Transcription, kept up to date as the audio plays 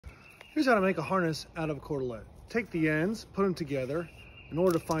Here's how to make a harness out of a cordelette. Take the ends, put them together in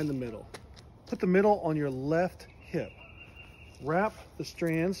order to find the middle. Put the middle on your left hip. Wrap the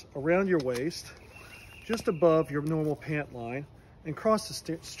strands around your waist, just above your normal pant line, and cross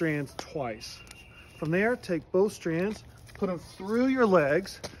the strands twice. From there, take both strands, put them through your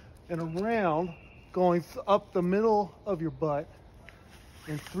legs and around, going up the middle of your butt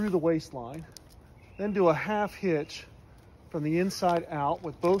and through the waistline. Then do a half hitch from the inside out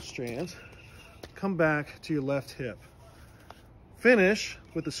with both strands. Come back to your left hip. Finish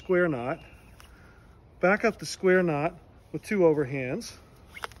with a square knot. Back up the square knot with 2 overhands.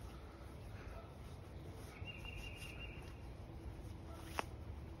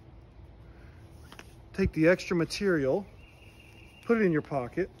 Take the extra material, put it in your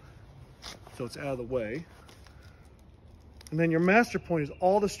pocket so it's out of the way. And then your master point is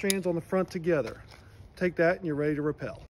all the strands on the front together. Take that and you're ready to rappel.